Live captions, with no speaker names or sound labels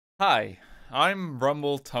Hi, I'm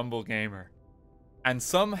Rumble Tumble Gamer, and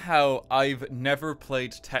somehow I've never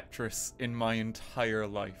played Tetris in my entire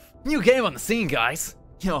life. New game on the scene, guys.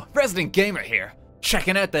 Resident Gamer here,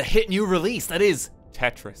 checking out the hit new release that is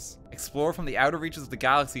Tetris. Explore from the outer reaches of the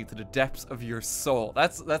galaxy to the depths of your soul.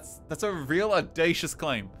 That's a real audacious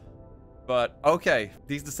claim. But okay,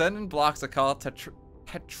 these descending blocks are called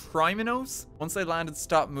tetriminos. Once they land and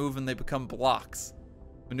stop moving, they become blocks.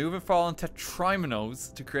 Maneuver fallen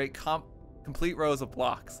tetriminos to create complete rows of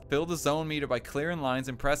blocks. Fill the zone meter by clearing lines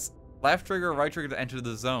and press left trigger or right trigger to enter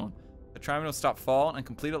the zone. Tetriminos stop falling and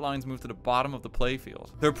completed lines move to the bottom of the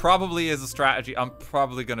playfield. There probably is a strategy. I'm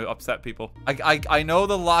probably going to upset people. I know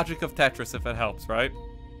the logic of Tetris if it helps, right?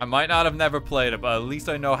 I might not have never played it, but at least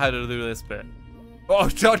I know how to do this bit. Oh,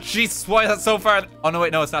 jeez, why is that so far? Oh, no,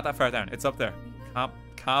 wait, no, it's not that far down. It's up there.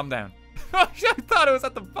 Calm down. I thought it was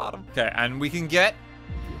at the bottom. Okay, and we can get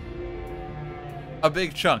a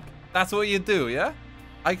big chunk. That's what you do, yeah?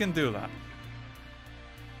 I can do that.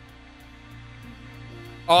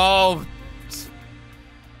 Oh,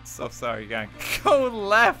 so sorry, gang. Go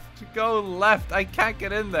left, go left. I can't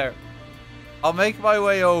get in there. I'll make my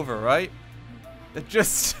way over, right? It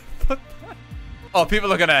just... Oh,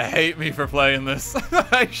 people are gonna hate me for playing this.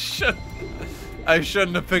 I shouldn't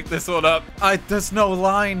have picked this one up. There's no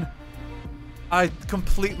line. I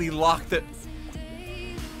completely locked it.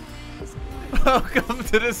 Welcome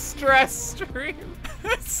to the stress stream.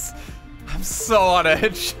 I'm so on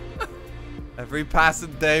edge. Every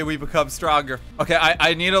passing day we become stronger. Okay,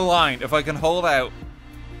 I need a line. If I can hold out.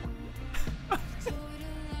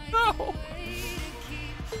 No.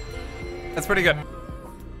 That's pretty good.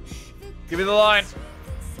 Give me the line.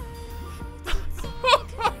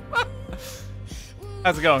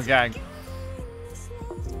 How's it going, gang?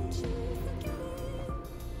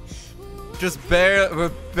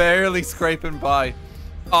 We're barely scraping by.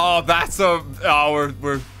 Oh,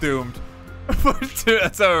 we're doomed.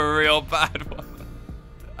 That's a real bad one.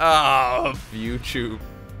 Oh, YouTube.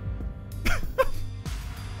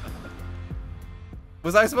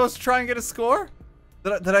 Was I supposed to try and get a score?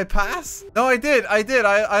 Did I pass? No, I did.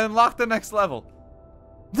 I unlocked the next level.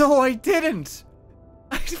 No, I didn't.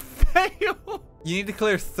 I failed. You need to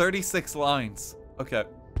clear 36 lines. Okay.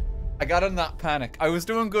 I got in that panic. I was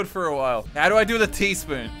doing good for a while. How do I do the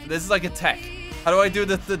teaspoon? This is like a tech. How do I do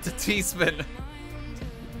the teaspoon?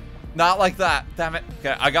 Not like that. Damn it.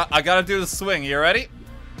 Okay, I gotta do the swing. You ready?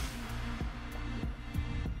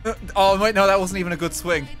 Oh wait, no, that wasn't even a good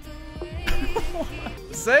swing.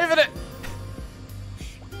 Saving it.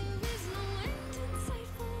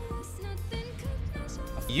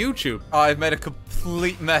 YouTube. Oh, I've made a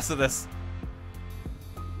complete mess of this.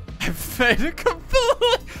 I've made a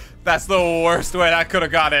complete... That's the worst way that could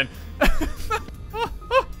have got in.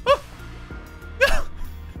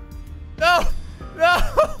 No!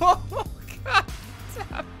 God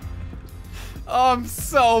damn it. Oh, I'm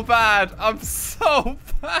so bad. I'm so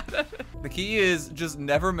bad at it. The key is just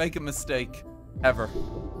never make a mistake. Ever.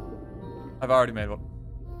 I've already made one.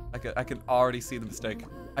 I can already see the mistake.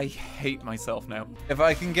 I hate myself now. If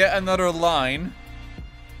I can get another line,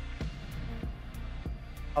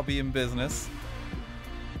 I'll be in business.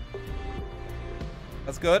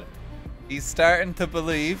 That's good. He's starting to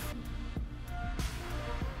believe.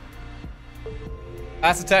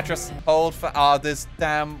 That's a Tetris. Hold for this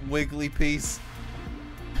damn wiggly piece.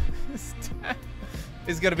 This damn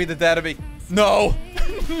is gonna be the death of me. No!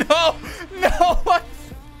 No! No! What?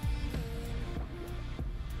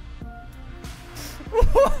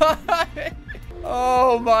 Why?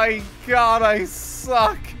 Oh my god, I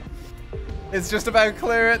suck. It's just about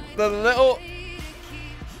clearing the little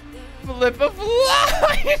flip of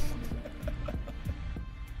line.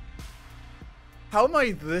 How am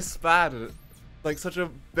I this bad at it? Like such a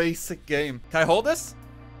basic game. Can I hold this?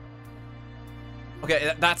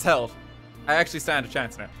 Okay, that's held. I actually stand a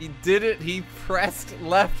chance now. He did it. He pressed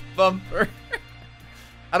left bumper.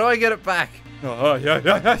 How do I get it back? Oh,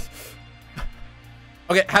 yeah.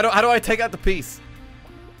 Okay, how do I take out the piece?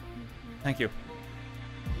 Thank you.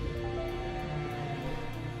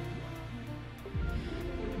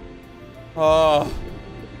 Oh,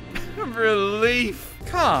 relief.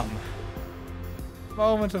 Calm.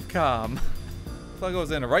 Moment of calm. I thought I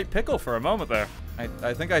was in a right pickle for a moment there.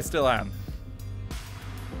 I think I still am.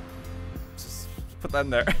 Just put that in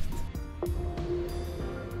there.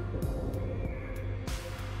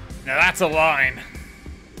 Now that's a line.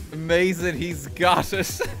 Amazing, he's got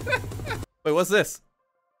it. Wait, what's this?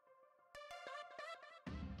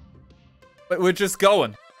 Wait, we're just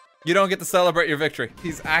going. You don't get to celebrate your victory.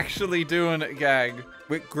 He's actually doing it, gang.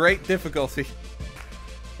 With great difficulty.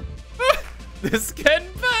 This is getting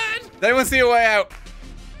bad. Does anyone see a way out?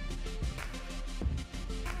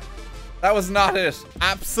 That was not it.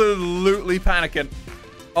 Absolutely panicking.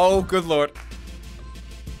 Oh, good lord.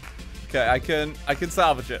 Okay, I can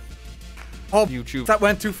salvage it. Oh, YouTube. That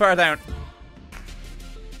went too far down.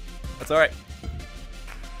 That's all right.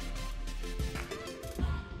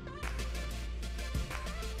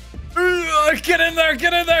 Get in there,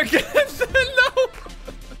 get in there, get in there. No.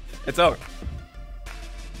 It's over.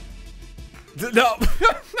 No.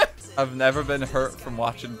 I've never been hurt from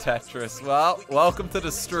watching Tetris. Well, welcome to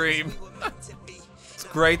the stream. It's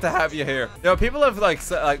great to have you here. You know, people have like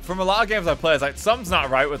from a lot of games I play, it's like, something's not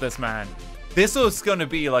right with this man. This was gonna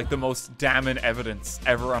be like the most damning evidence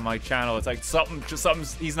ever on my channel. It's like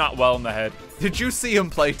something's, he's not well in the head. Did you see him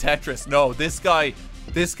play Tetris? No, this guy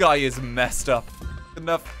is messed up. Good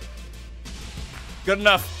enough. Good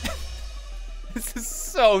enough. This is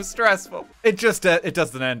so stressful. It just, it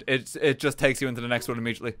doesn't end. It just takes you into the next one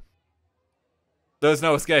immediately. There's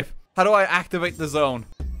no escape. How do I activate the zone?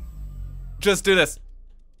 Just do this.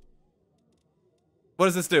 What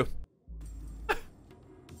does this do?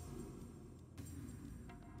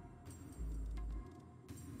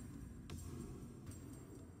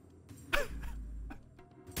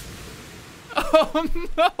 Oh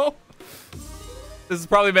no! This has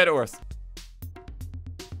probably made it worse.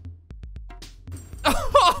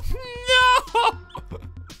 Oh no!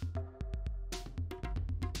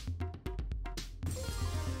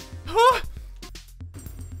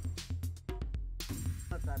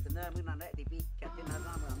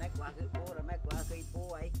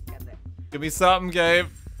 Give me something, Gabe.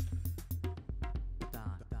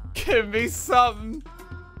 Give me something.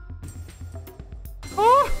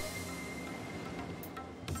 Oh.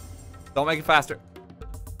 Don't make it faster.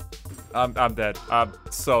 I'm dead. I'm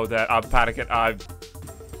so dead. I'm panicking.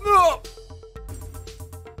 No.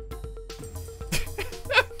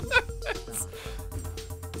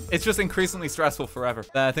 It's just increasingly stressful forever.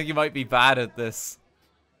 I think you might be bad at this.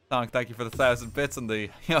 Thank you for the 1,000 bits and the,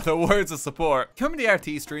 you know, the words of support. Remember the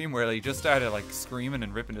RT stream where he just started like screaming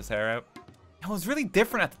and ripping his hair out? It was really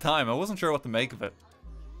different at the time. I wasn't sure what to make of it.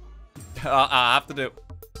 I have to do.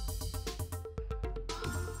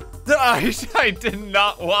 I did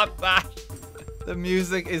not want that. The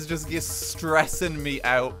music is just stressing me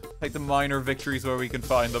out. Take the minor victories where we can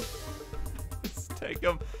find them. Let's take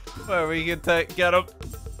them where we can get them.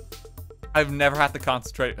 I've never had to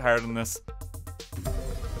concentrate hard on this.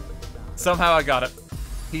 Somehow I got it.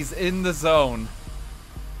 He's in the zone.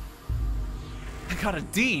 I got a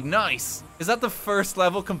D, nice. Is that the first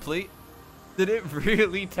level complete? Did it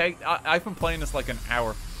really take, I've been playing this like an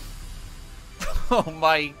hour. Oh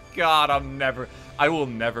my god, I will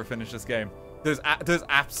never finish this game. There's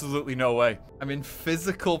absolutely no way. I'm in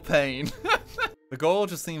physical pain. The goal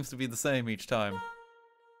just seems to be the same each time.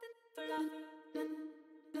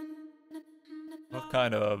 What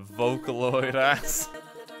kind of Vocaloid ass?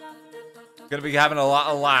 Gonna be having a lot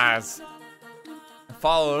of lies.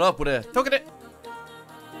 Follow it up with a took it.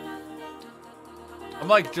 I'm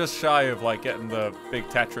like just shy of like getting the big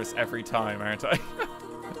Tetris every time, aren't I?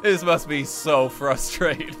 This must be so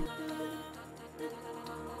frustrating.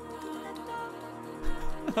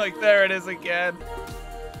 Like there it is again.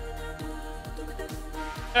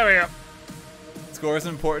 There we go. Score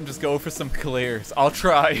isn't important, just go for some clears. I'll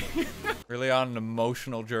try. Really on an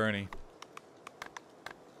emotional journey.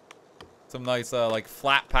 Some nice like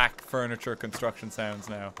flat pack furniture construction sounds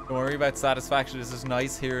now. Don't worry about satisfaction, it's just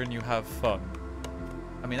nice hearing you have fun.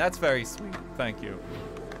 I mean, that's very sweet, thank you.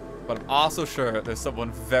 But I'm also sure there's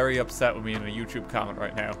someone very upset with me in a YouTube comment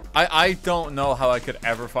right now. I don't know how I could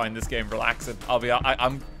ever find this game relaxing. I'll be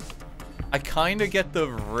honest, I kind of get the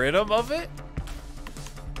rhythm of it,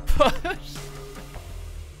 but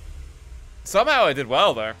somehow I did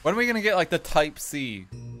well there. When are we gonna get like the Type C,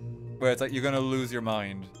 where it's like you're gonna lose your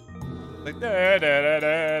mind? Like da, da, da,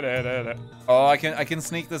 da, da, da. Oh, I can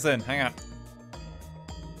sneak this in. Hang on.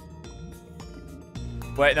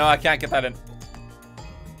 Wait, no, I can't get that in.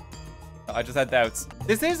 I just had doubts.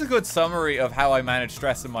 This is a good summary of how I manage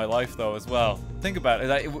stress in my life, though, as well. Think about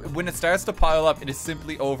it. When it starts to pile up, it is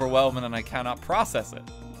simply overwhelming and I cannot process it.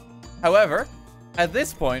 However, at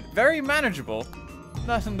this point, very manageable.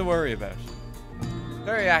 Nothing to worry about.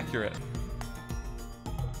 Very accurate.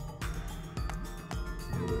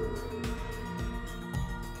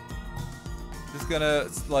 Just gonna,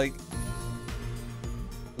 like,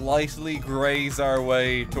 lightly graze our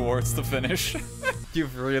way towards the finish.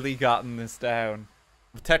 You've really gotten this down.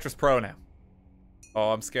 Tetris Pro now.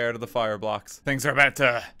 Oh, I'm scared of the fire blocks. Things are about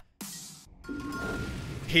to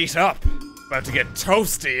heat up. About to get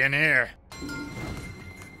toasty in here.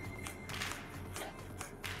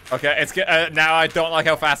 Okay, it's now I don't like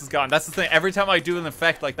how fast it's gone. That's the thing. Every time I do an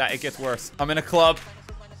effect like that, it gets worse. I'm in a club.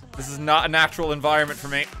 This is not a natural environment for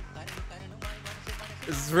me.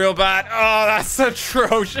 This is real bad. Oh, that's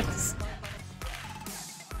atrocious.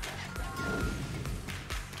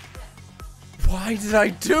 Why did I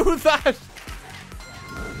do that?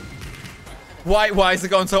 Why is it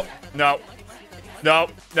going so... No. No,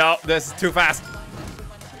 no, this is too fast.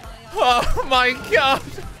 Oh my god.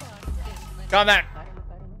 Calm down.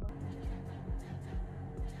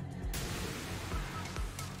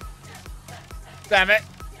 Damn it.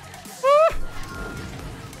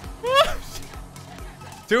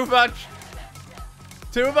 Too much.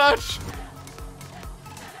 Too much.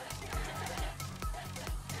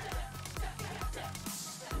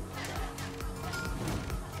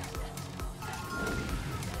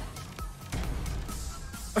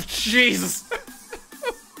 Oh, Jesus.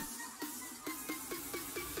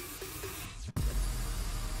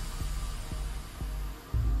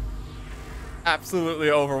 Absolutely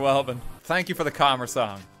overwhelming. Thank you for the calmer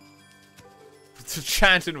song. The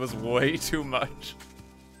chanting was way too much.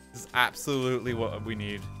 This is absolutely what we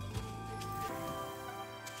need.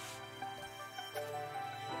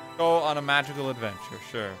 Go on a magical adventure,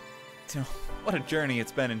 sure. You know, what a journey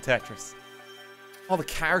it's been in Tetris. All the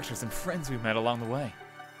characters and friends we've met along the way.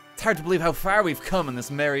 It's hard to believe how far we've come in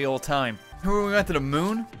this merry old time. Remember when we went to the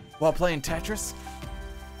moon while playing Tetris?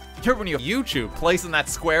 Remember when you YouTube placing that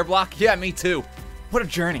square block? Yeah, me too. What a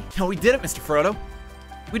journey. No, we did it, Mr. Frodo.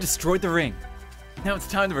 We destroyed the ring. Now it's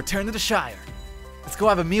time to return to the Shire. Let's go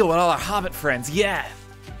have a meal with all our Hobbit friends, yeah.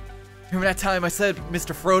 Remember that time I said,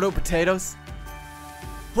 Mr. Frodo Potatoes?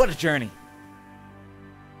 What a journey.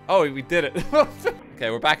 Oh, we did it.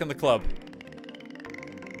 Okay, we're back in the club.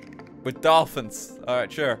 With dolphins.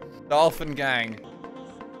 Alright, sure. Dolphin gang.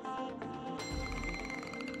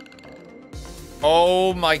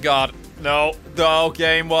 Oh my god. No. No,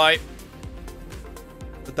 game wipe.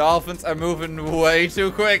 The dolphins are moving way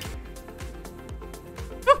too quick.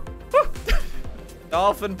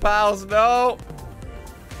 Dolphin pals, no.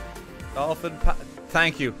 Dolphin pals.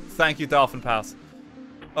 Thank you. Thank you, dolphin pals.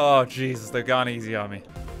 Oh, Jesus. They're gone easy on me.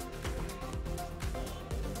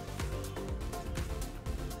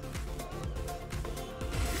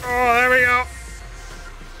 Oh, there we go.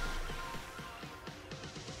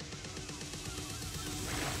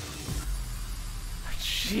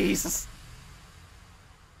 Jesus.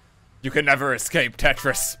 You can never escape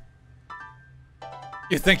Tetris.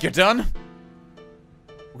 You think you're done?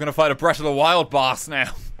 We're gonna fight a Breath of the Wild boss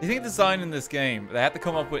now. You think design in this game, they have to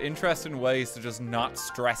come up with interesting ways to just not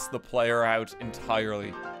stress the player out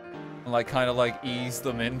entirely. And like, kind of like ease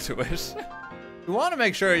them into it. We want to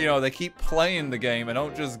make sure, you know, they keep playing the game and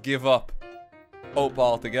don't just give up hope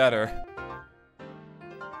altogether.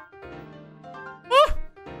 Ah!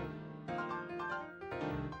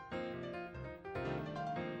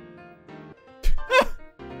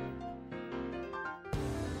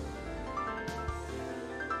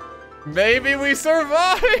 Maybe we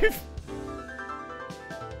survive!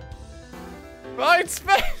 Fight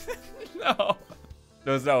space! No.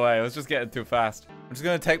 There's no way. It was just getting too fast. I'm just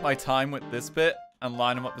gonna take my time with this bit and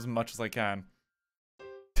line them up as much as I can.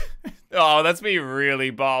 Oh, that's me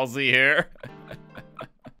really ballsy here.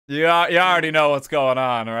 You already know what's going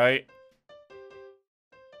on, right?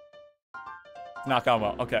 It's not going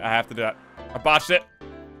well. Okay, I have to do that. I botched it.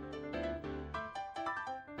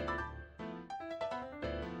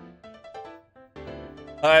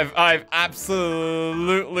 I've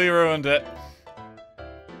absolutely ruined it.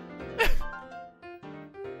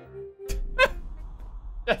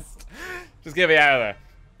 Just get me out of there.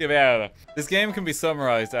 Get me out of there. This game can be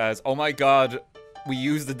summarized as, oh my god, we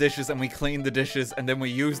use the dishes and we clean the dishes, and then we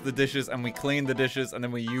use the dishes and we clean the dishes, and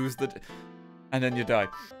then we use the... and then you die.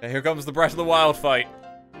 Okay, here comes the Breath of the Wild fight.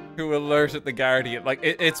 Who alerted the Guardian? Like,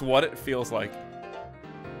 it's what it feels like.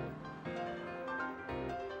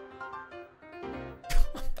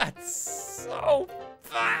 That's so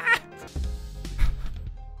bad.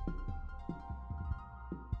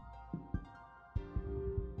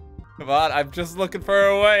 Come on, I'm just looking for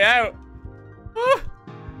a way out.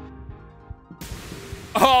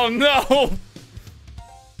 Oh no!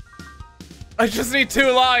 I just need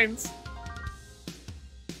 2 lines.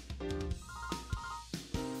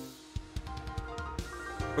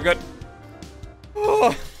 We're good.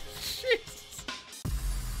 Oh, Jesus.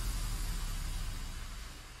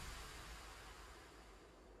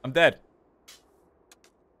 I'm dead.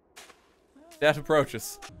 Death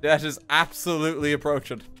approaches. Death is absolutely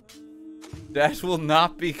approaching. Death will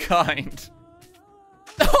not be kind.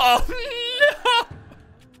 Oh no!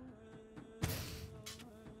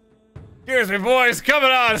 You're Excuse me, boys, coming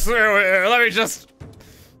on through here. Let me just...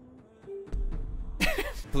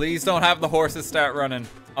 Please don't have the horses start running.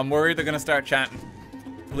 I'm worried they're gonna start chanting.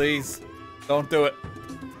 Please, don't do it.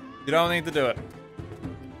 You don't need to do it.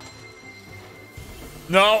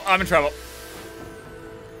 No, I'm in trouble.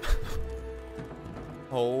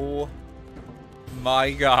 Oh my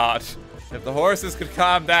god. If the horses could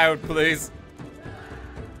calm down, please.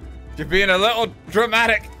 You're being a little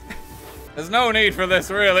dramatic. There's no need for this,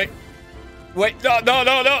 really. Wait, no. No!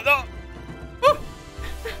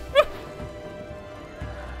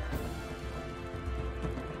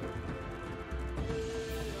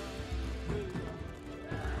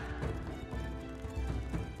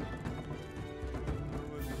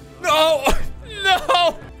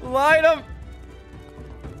 No! Light him!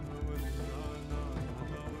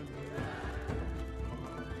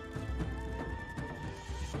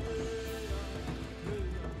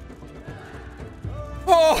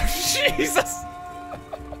 Oh, Jesus!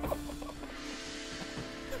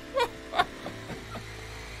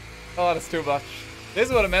 Oh, that's too much. This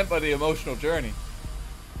is what I meant by the emotional journey.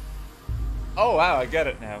 Oh, wow, I get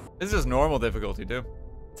it now. This is just normal difficulty, too.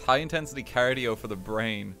 It's high-intensity cardio for the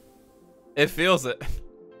brain. It feels it.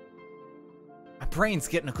 My brain's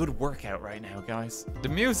getting a good workout right now, guys. The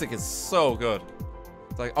music is so good.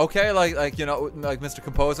 It's like, okay, like you know, like Mr.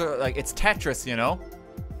 Composer, like, it's Tetris, you know?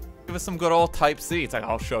 Give us some good old Type C. It's like,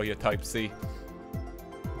 I'll show you Type C.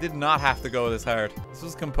 Did not have to go this hard. This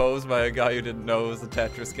was composed by a guy who didn't know it was a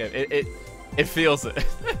Tetris game. It feels it.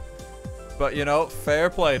 But, you know, fair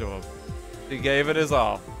play to him. He gave it his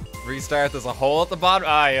all. Restart, there's a hole at the bottom.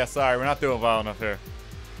 Ah, yeah, sorry, we're not doing well enough here.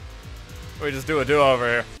 We just do a do-over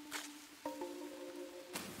here.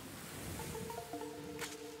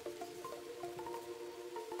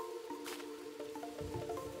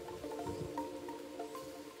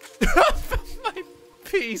 My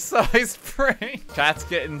pea-sized brain. Chat's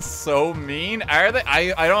getting so mean. Are they?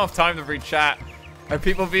 I don't have time to read chat. Are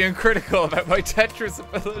people being critical about my Tetris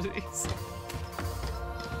abilities?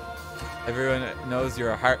 Everyone knows you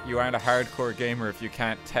aren't a hardcore gamer if you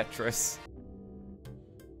can't Tetris.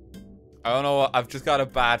 I don't know what, I've just got a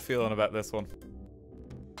bad feeling about this one.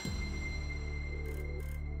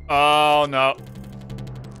 Oh no.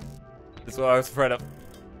 This is what I was afraid of.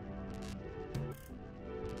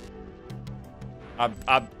 I'm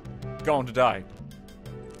going to die.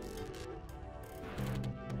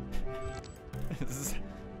 This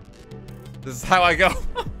is how I go.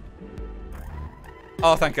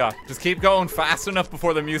 Oh, thank God. Just keep going fast enough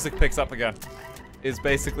before the music picks up again. Is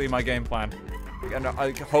basically my game plan. And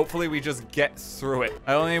hopefully we just get through it.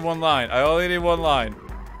 I only need one line. I only need one line.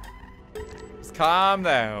 Just calm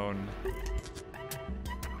down.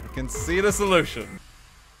 You can see the solution.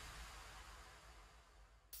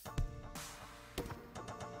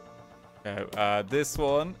 Okay, this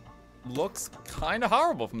one looks kind of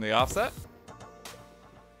horrible from the offset.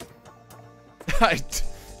 I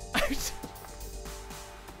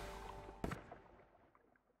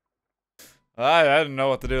didn't know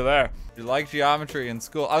what to do there. You like geometry in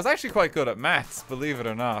school? I was actually quite good at maths, believe it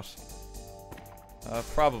or not.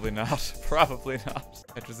 Probably not. Probably not.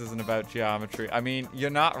 Tetris isn't about geometry. I mean,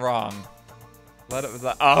 you're not wrong. Let it.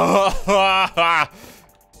 Oh,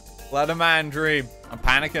 let a man dream. I'm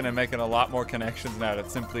panicking and making a lot more connections now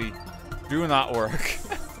that simply do not work.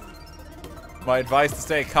 My advice to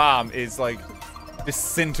stay calm is like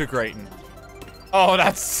disintegrating. Oh,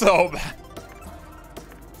 that's so bad.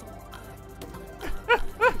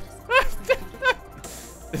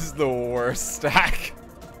 This is the worst stack.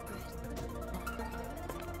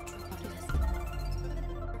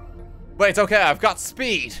 Wait, it's okay. I've got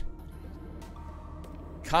speed.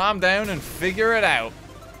 Calm down and figure it out.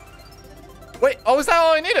 Wait, oh, is that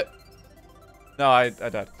all I needed? No, I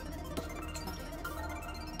died.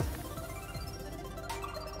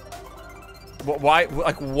 Why?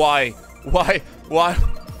 Like, why? Why? Why?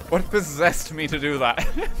 What possessed me to do that?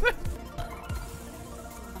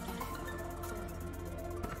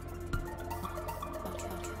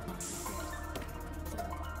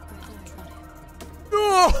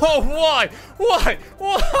 Oh, why? Why?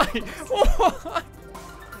 Why? Why?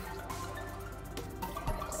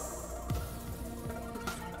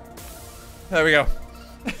 There we go.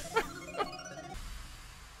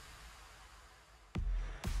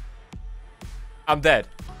 I'm dead.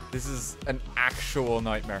 This is an actual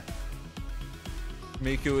nightmare.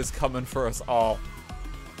 Miku is coming for us all.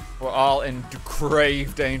 We're all in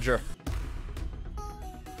grave danger.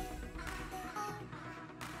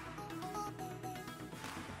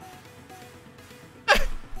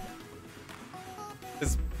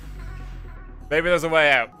 Maybe there's a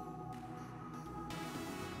way out.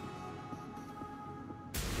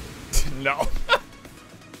 no.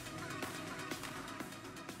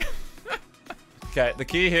 Okay, the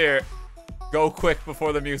key here, go quick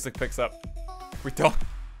before the music picks up.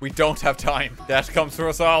 We don't have time. That comes for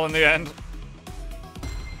us all in the end.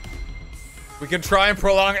 We can try and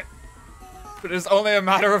prolong it, but it's only a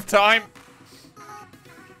matter of time.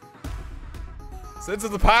 Sins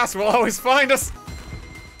of the past will always find us.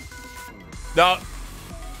 No.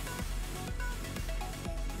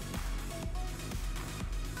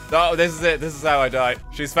 No, this is it. This is how I die.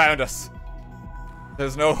 She's found us.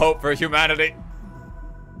 There's no hope for humanity.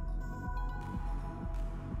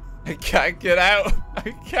 I can't get out.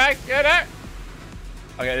 I can't get out.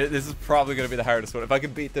 Okay, this is probably going to be the hardest one. If I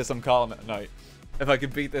can beat this, I'm calling it a night. If I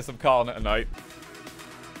can beat this, I'm calling it a night.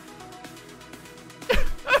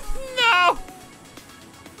 No!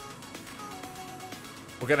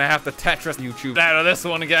 We're going to have to Tetris YouTube out of this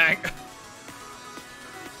one, gang.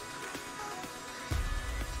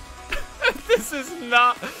 This is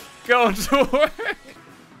not going to work.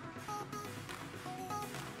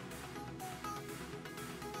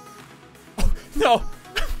 Oh, no.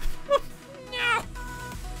 No.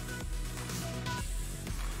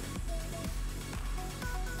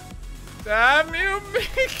 Damn you,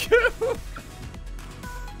 Miku.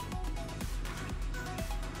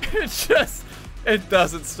 It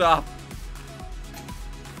doesn't stop.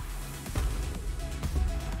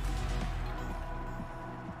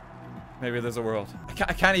 Maybe there's a world.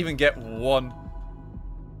 I can't even get one.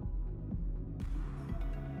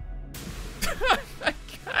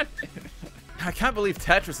 I can't believe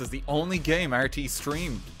Tetris is the only game RT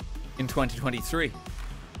streamed in 2023.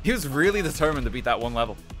 He was really determined to beat that one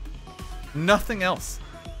level. Nothing else.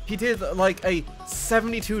 He did like a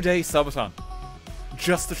 72-day subathon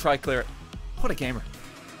just to try clear it. What a gamer.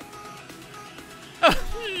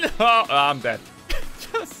 No, I'm dead.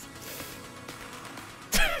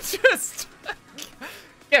 Just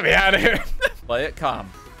get me out of here. Play it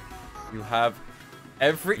calm. You have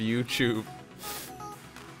every YouTube.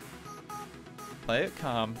 Play it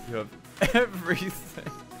calm. You have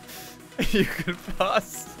everything you could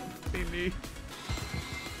possibly need.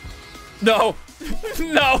 No.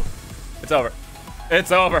 No. It's over.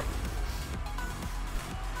 It's over.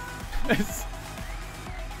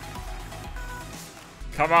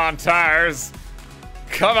 Come on, tires.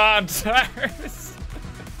 Come on, tires.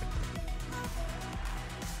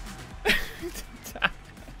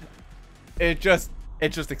 It just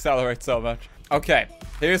accelerates so much. Okay,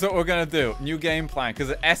 here's what we're gonna do. New game plan, because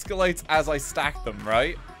it escalates as I stack them,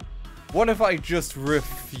 right? What if I just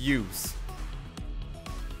refuse?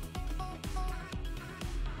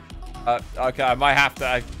 Okay, I might have to.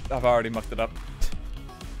 I've already mucked it up.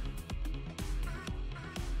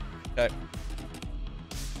 Okay.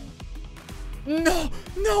 No!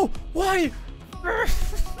 No! Why?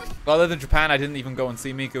 Other than Japan, I didn't even go and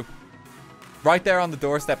see Miku. Right there on the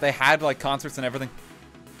doorstep, they had like concerts and everything.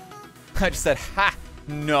 I just said, ha!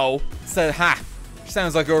 No. Said, ha!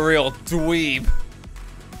 Sounds like a real dweeb.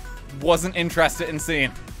 Wasn't interested in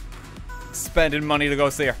seeing. Spending money to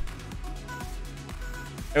go see her.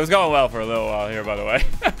 It was going well for a little while here, by the way.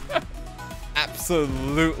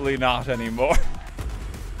 Absolutely not anymore.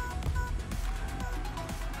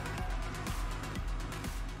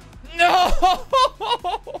 No!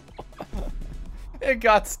 It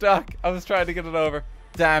got stuck. I was trying to get it over.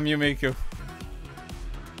 Damn you, Miku.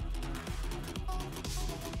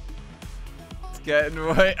 It's getting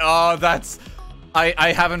away. Oh, that's...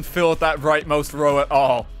 I haven't filled that rightmost row at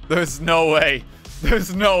all. There's no way.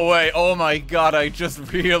 There's no way. Oh my god, I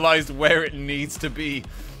just realized where it needs to be.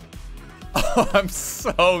 Oh, I'm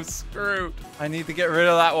so screwed. I need to get rid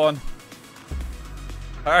of that one.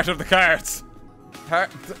 Heart of the cards.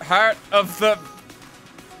 Heart of the...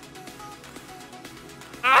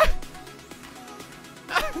 Ah!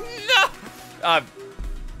 No! I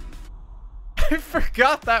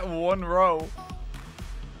forgot that one row.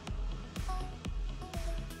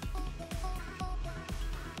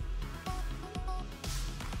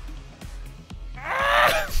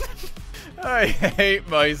 I hate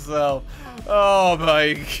myself. Oh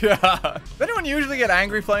my god. Does anyone usually get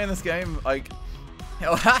angry playing this game? Like,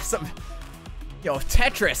 have some...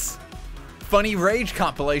 Tetris. Funny rage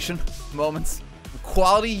compilation moments.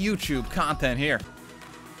 Quality YouTube content here.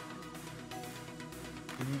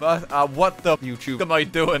 But, what the YouTube am I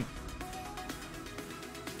doing?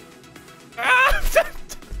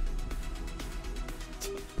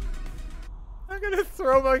 I'm gonna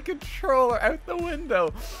throw my controller out the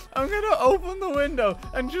window. I'm gonna open the window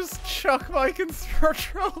and just chuck my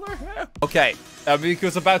controller out. Okay,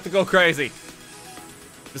 Miku's about to go crazy.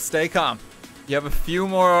 Just stay calm. You have a few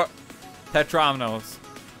more Tetrominoes.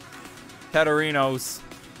 Tatarinos.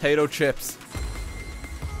 Potato chips.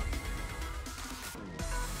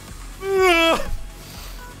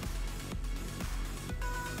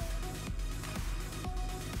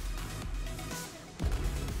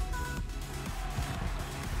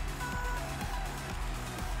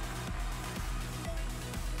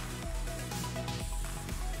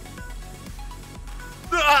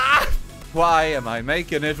 Why am I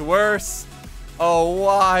making it worse? Oh,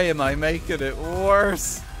 why am I making it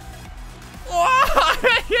worse?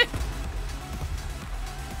 Why?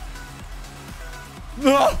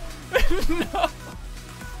 No! No!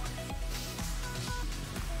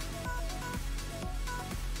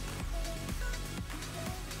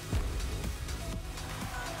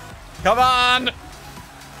 Come on!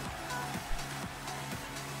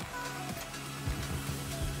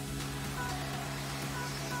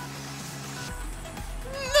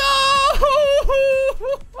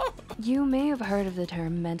 You may have heard of the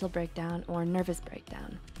term mental breakdown or nervous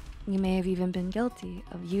breakdown. You may have even been guilty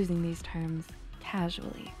of using these terms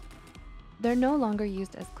casually. They're no longer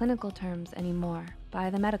used as clinical terms anymore by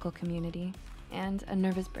the medical community, and a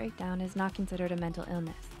nervous breakdown is not considered a mental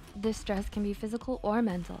illness. This stress can be physical or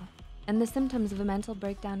mental, and the symptoms of a mental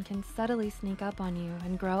breakdown can subtly sneak up on you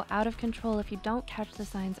and grow out of control if you don't catch the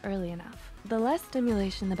signs early enough. The less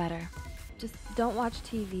stimulation, the better. Just don't watch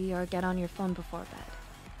TV or get on your phone before bed.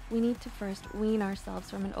 We need to first wean ourselves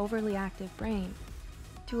from an overly active brain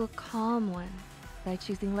to a calm one by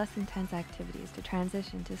choosing less intense activities to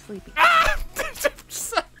transition to sleepy.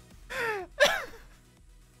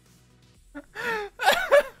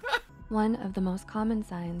 One of the most common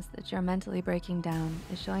signs that you're mentally breaking down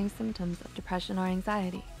is showing symptoms of depression or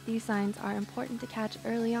anxiety. These signs are important to catch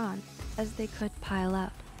early on, as they could pile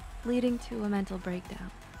up, leading to a mental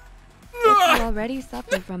breakdown. If you already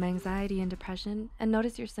suffer from anxiety and depression and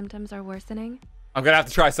notice your symptoms are worsening, I'm gonna have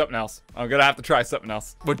to try something else.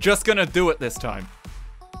 We're just gonna do it this time.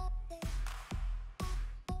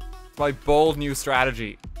 My bold new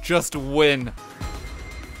strategy. Just win.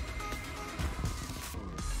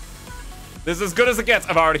 This is as good as it gets.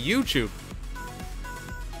 I've already YouTube.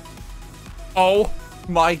 Oh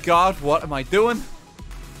my god, what am I doing?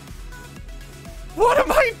 What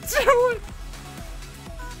am I doing?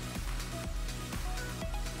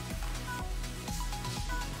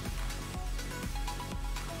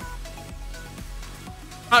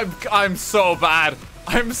 I'm so bad.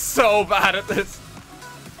 I'm so bad at this.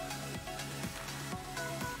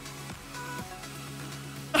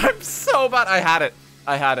 I'm so bad. I had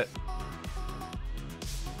it.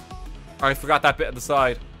 I forgot that bit at the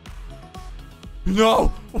side.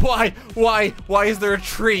 No! Why is there a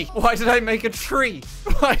tree? Why did I make a tree?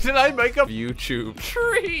 Why did I make a YouTube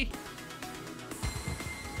tree?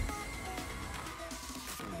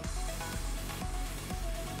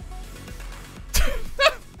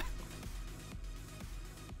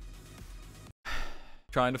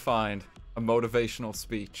 Trying to find a motivational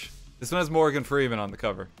speech. This one has Morgan Freeman on the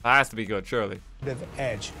cover. That has to be good, surely.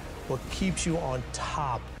 Edge, what keeps you on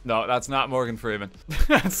top. No, that's not Morgan Freeman.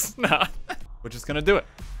 That's not. We're just gonna do it.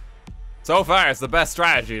 So far, it's the best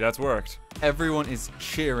strategy that's worked. Everyone is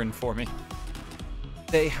cheering for me.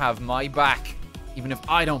 They have my back. Even if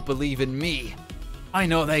I don't believe in me, I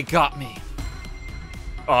know they got me.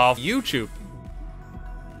 Oh, YouTube.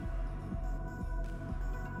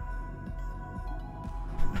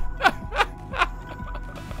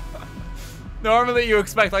 Normally you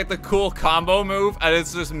expect like the cool combo move, and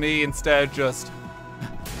it's just me instead just...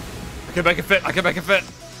 I can make it fit,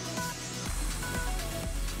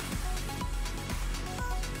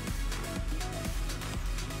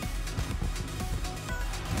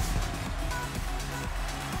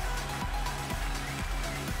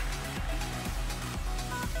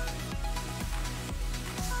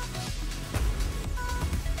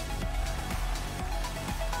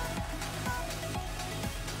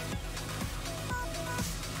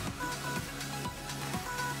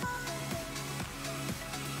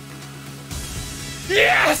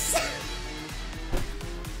 Yes!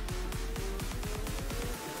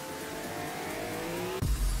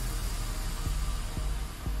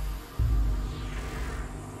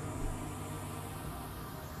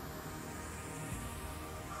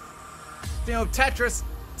 You know, Tetris,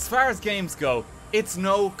 as far as games go, it's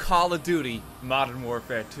no Call of Duty Modern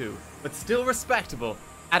Warfare 2, but still respectable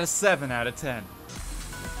at a 7 out of 10.